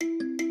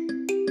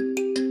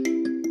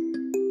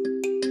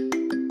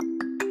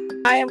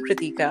Hi, I'm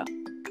Kritika.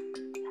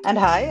 And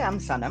hi, I'm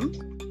Sanam.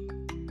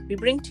 We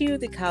bring to you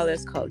the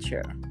Colors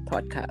Culture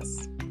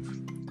podcast.